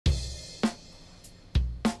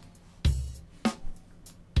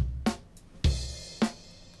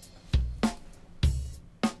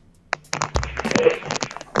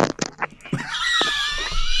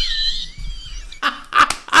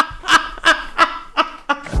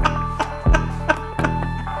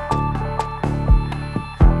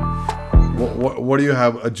what do you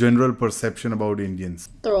have a general perception about Indians?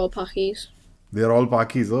 They're all Pakis. They're all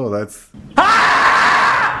Pakis. Oh,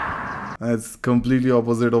 that's completely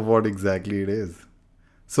opposite of what exactly it is.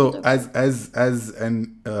 So, as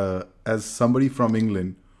somebody from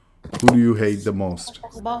England, who do you hate the most?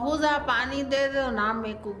 बहुजा पानी दे दो ना,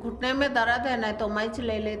 मेरे को घुटने में दर्द है, नहीं तो मैच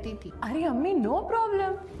ले लेती थी. अरे अम्मी नो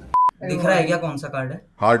प्रॉब्लम. दिख रहा है क्या कौन सा कार्ड है?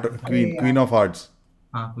 Heart, Queen of Hearts.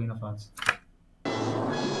 हाँ, Queen of Hearts.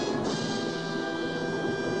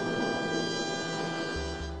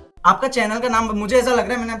 आपका चैनल का नाम, मुझे ऐसा लग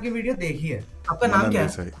रहा है मैंने आपकी वीडियो देखी है. आपका नाम क्या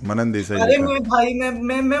है? मनन देसाई. अरे मैं भाई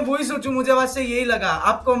मैं वही सोचूं, मुझे आवाज से यही लगा.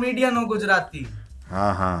 आप कॉमेडियन हो गुजराती?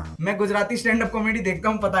 हाँ. मैं गुजराती स्टैंड अप कॉमेडी देखता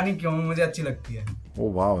हूँ, पता नहीं क्यों मुझे अच्छी लगती है. Oh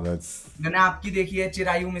wow, that's. मैंने आपकी देखी है,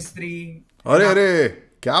 चिरायु मिस्त्री. अरे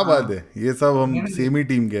क्या बात है, ये सब हम सेम ही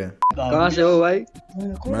टीम के हैं. कहाँ से हो भाई?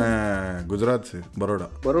 मैं गुजरात से,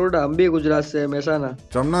 बरोड़ा. हम भी गुजरात से, मेहसाणा.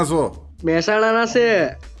 चमना सो. મહેસાણા से.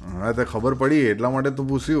 હા તો ખબર પડી એટલા માટે તો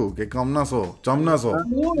પૂછ્યું કે કમના છો, ચમના છો.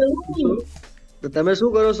 તો તમે શું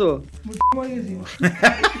કરો છો?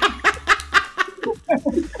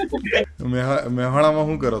 મેહાણામાં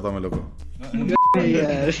શું કરો તમે લોકો?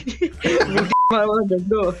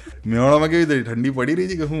 મેહાણામાં કેવી થઈ, ઠંડી પડી રહી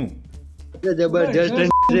છે કે શું? જબરજસ્ત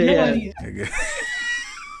ઠંડી છે યાર.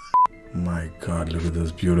 My God, look at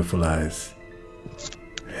those beautiful eyes.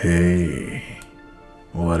 Hey,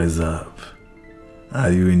 what is up?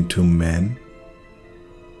 Are you into men?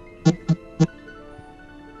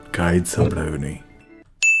 Kite संभळायो नहीं.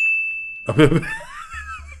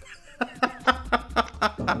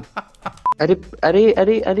 अरे अरे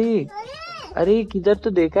अरे अरे अरे किधर तो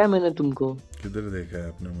देखा है मैंने तुमको. किधर देखा है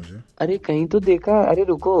आपने मुझे? अरे कहीं तो देखा. अरे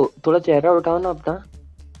रुको, थोड़ा चेहरा उठाओ ना अपना.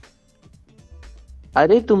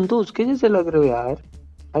 अरे तुम तो उसके जैसे लग रहे हो यार.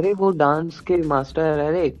 अरे वो डांस के मास्टर.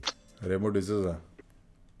 अरे रेमो डिसूजा.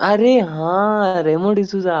 अरे हाँ, Remo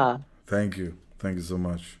D'Souza. Thank you so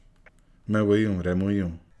much. मैं वही हूँ, रेमो ही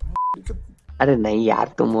हूँ. अरे नहीं यार,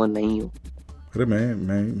 तुम वो नहीं हो. अरे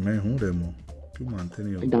मैं हूँ रेमो. क्यों मानते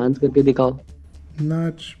नहीं हो? डांस करके दिखाओ.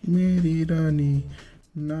 नाच मेरी रानी.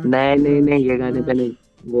 नहीं ये गाने पे नहीं.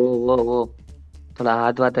 वो थोड़ा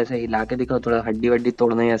हाथ वाथ ऐसे हिला के दिखाओ, थोड़ा हड्डी वड्डी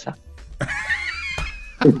तोड़ना है ऐसा.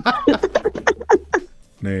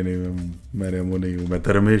 नहीं मैं रेमो नहीं हूँ, मैं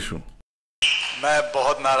धर्मेश हूँ. मैं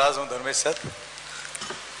बहुत नाराज हूँ धर्मेश सर,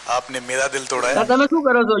 आपने मेरा दिल तोड़ा है. તમે શું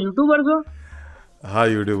કરો છો? યુટ્યુબર છો? હા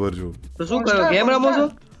યુટ્યુબર છું. તો શું કરો? ગેમ રમો છો?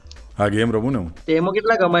 હા ગેમ રમું ને હું. તેમાં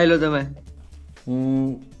કેટલા કમાઈ લો તમે? હું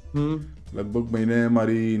लगभग महीने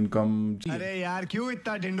हमारी इनकम. अरे यार क्यों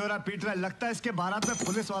इतना ढिंडोरा पीट रहा है? लगता है इसके बारात में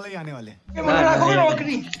पुलिस वाले ही आने वाले.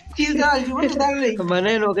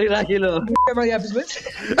 મને નોકરી રાખી લો.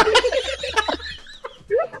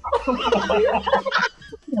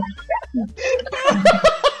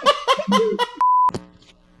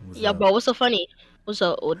 Yeah, bro, what's so funny? What's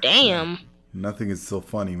up? Oh, damn. Nothing is so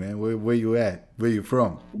funny, man. Where you at? Where you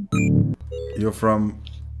from? You're from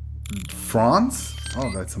France? Oh,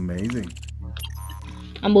 that's amazing.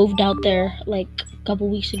 I moved out there like a couple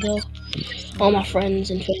weeks ago. All my friends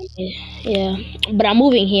and family. Yeah, but I'm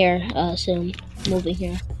moving here soon. Moving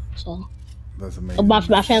here, so. That's amazing.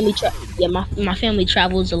 My family, my family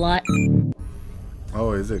travels a lot.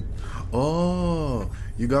 Oh, is it? Oh,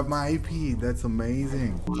 you got my IP. That's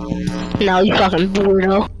amazing. Now you talking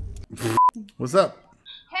weirdo. What's up?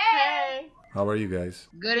 Hey. How are you guys?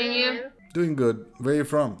 Good and you? Doing good. Where you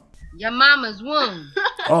from? Your mama's womb.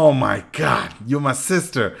 Oh my God, you're my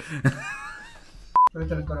sister.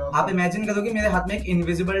 आप imagine करो कि मेरे हाथ में एक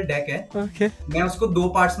invisible deck है. मैं उसको दो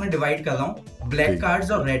पार्ट्स में डिवाइड कर रहा हूँ, ब्लैक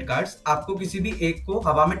कार्ड्स और रेड कार्ड्स. आपको किसी भी एक को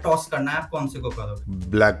हवा में टॉस करना है. आप कौन से को करोगे?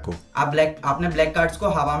 ब्लैक को. आपने ब्लैक कार्ड्स को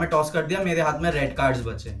हवा में टॉस कर दिया. मेरे हाथ में रेड कार्ड्स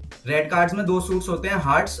बचे. रेड कार्ड्स में दो सूट्स होते हैं,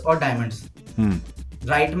 हार्ट्स और डायमंड्स.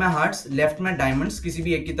 राइट में हार्ट्स, लेफ्ट में डायमंड्स. किसी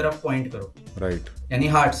भी एक की तरफ पॉइंट करो. राइट यानी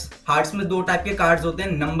हार्ट्स में दो टाइप के कार्ड्स होते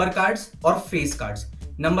हैं, नंबर कार्ड्स और फेस कार्ड्स.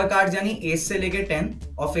 नंबर कार्ड्स यानी एस से लेके 10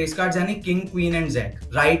 और फेस कार्ड्स यानी king, queen and Jack.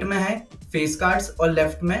 Right में है फेस कार्ड्स और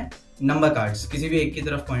लेफ्ट में नंबर कार्ड्स. किसी भी एक की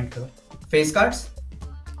तरफ पॉइंट करो. Face cards.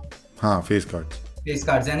 हाँ फेस कार्ड्स. फेस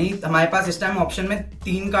कार्ड्स यानी हमारे पास इस टाइम ऑप्शन में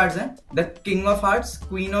 3 कार्ड्स हैं, the king of hearts,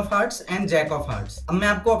 queen of hearts and Jack of hearts. अब मैं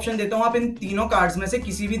आपको ऑप्शन देता हूँ, आप इन तीनों कार्ड्स में से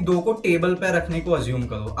किसी भी दो को टेबल पे रखने को अज्यूम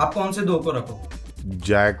करो. आप कौन से दो को रखो?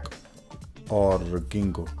 जैक और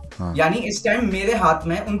किंग को. हाँ. यानी इस टाइम मेरे हाथ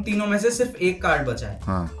में उन तीनों में से सिर्फ एक कार्ड बचा है.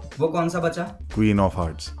 हाँ. वो कौन सा बचा? Queen of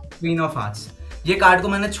hearts. Queen of hearts. ये कार्ड को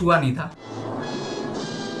मैंने छुआ नहीं था.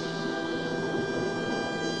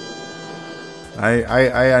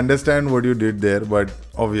 I understand what you did there, but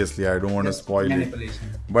obviously I don't want to spoil it.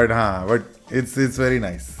 But हाँ, but it's very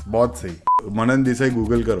nice. बहुत सही. मनन देसाई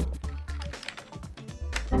गूगल करो.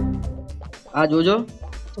 हाँ जो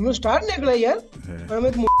तुमने स्टार निकला यार और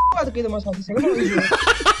मैं बात की તમારી સાથે છે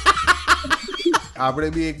આપણે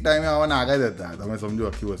બી એક ટાઈમે આવા નાગા જતા તમે સમજો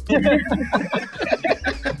આખી વસ્તુ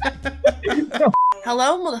Hello,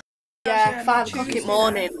 mother. Yeah, 5 o'clock in the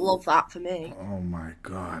morning. Love that for me. Oh my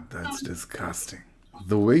god, that's disgusting.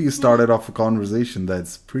 The way you started off a conversation,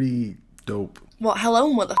 that's pretty dope. What? Hello,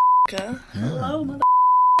 mother. Yeah. Hello, mother.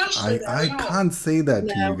 I can't say that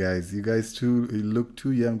to you guys. You guys you look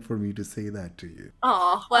too young for me to say that to you.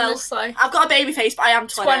 Oh, well, honestly, I've got a baby face, but I am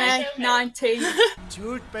 20, 19.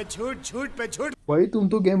 झूठ पे झूठ भाई तुम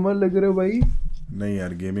तो gamer लग रहे हो भाई। नहीं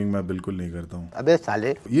यार, गेमिंग मैं बिल्कुल नहीं करता हूँ। अबे साले,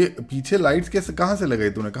 ये पीछे लाइट्स कैसे कहाँ से लगाई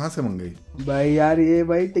तूने, कहाँ से मंगाई? भाई यार ये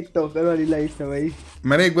भाई टिकटॉकर वाली लाइट्स है भाई।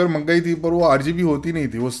 मैंने एक बार मंगाई थी पर वो RGB होती नहीं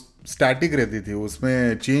थी, वो स्टैटिक रहती थी, उसमें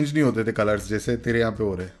चेंज नहीं होते थे कलर्स जैसे तेरे यहाँ पे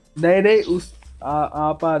हो रहे। नहीं उस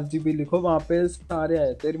आप RGB लिखो, वहाँ पे सारे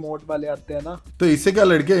आए थे, रिमोट वाले आते हैं ना। तो इससे क्या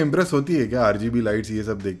लड़कियाँ इम्प्रेस होती है क्या RGB लाइट्स ये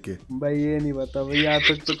सब देख के? भाई ये नहीं पता भाई, यहाँ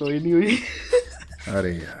तक तो कोई नहीं हुई।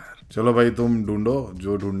 अरे यार चलो भाई, तुम ढूंढो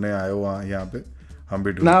जो ढूंढने आए हो वहाँ, यहाँ पे हम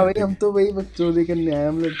भी ना भाई, हम तो भाई बच्चों देखने आए,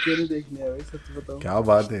 हम लड़कियों नहीं देखने आए भाई, सच बताओ। क्या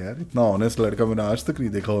बात है यार, इतना ऑनेस्ट लड़का मैंने आज तक नहीं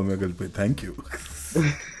देखा ओमेगल पे। Thank you.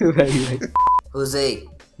 Who's he?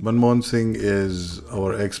 Manmohan Singh is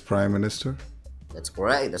our ex-prime minister. That's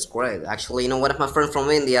great. That's great. Actually, you know, one of my friends from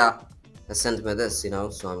India has sent me this. You know,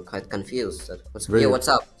 so I'm quite confused. What's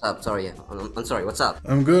up? Sorry, I'm sorry. What's up?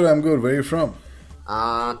 I'm good. Where are you from?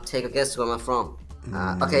 Take a guess where I'm from.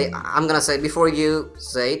 Okay, I'm gonna say before you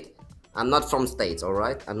say it, I'm not from States. All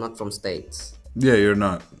right, I'm not from States. Yeah, you're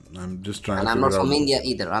not. I'm just trying. And to I'm not from out. India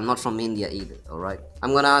either. I'm not from India either. All right.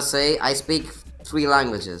 I'm gonna say I speak 3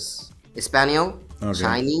 languages: Espanol, Okay.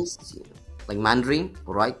 Chinese, like Mandarin.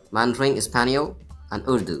 All right, Mandarin, Espanol, and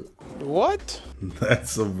Urdu. What?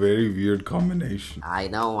 That's a very weird combination. I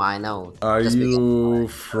know. Are you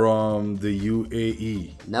from the UAE?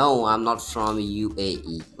 No, I'm not from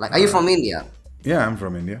UAE. Like, are you from India? Yeah, I'm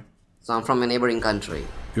from India. So I'm from a neighboring country.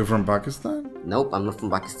 You're from Pakistan? Nope, I'm not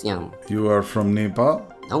from Pakistan. You are from Nepal?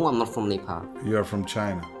 No, I'm not from Nepal. You are from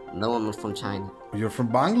China? No, I'm not from China. You're from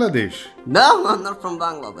Bangladesh? No, I'm not from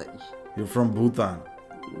Bangladesh. You're from Bhutan?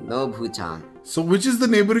 No, Bhutan. So which is the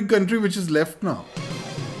neighboring country which is left now?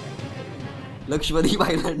 Lakshadweep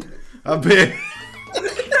Island. अबे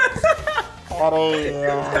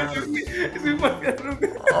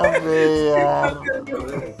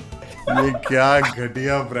ये क्या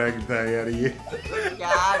घटिया prank था यार ये।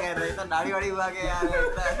 क्या कर रहे थे, दाढ़ी वाड़ी हुआ के यार,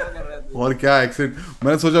 ऐसा कर रहे थे। और क्या एक्सेंट,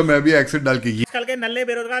 मैंने सोचा मैं भी एक्सेंट डाल के। आजकल के नल्ले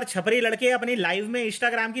बेरोजगार छपरी लड़के अपनी लाइव में,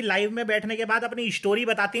 इंस्टाग्राम की लाइव में बैठने के बाद अपनी स्टोरी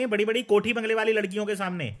बताते हैं बड़ी बड़ी कोठी बंगले वाली लड़कियों के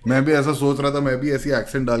सामने। मैं भी ऐसा सोच रहा था, मैं भी ऐसी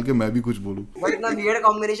एक्सेंट डाल के मैं भी कुछ बोलूं। बट इतना वियर्ड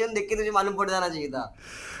कॉम्बिनेशन देख के तुझे मालूम पड़ जाना चाहिए था।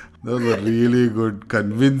 That was a really good,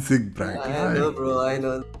 convincing prank. I know, bro. I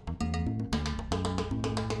know.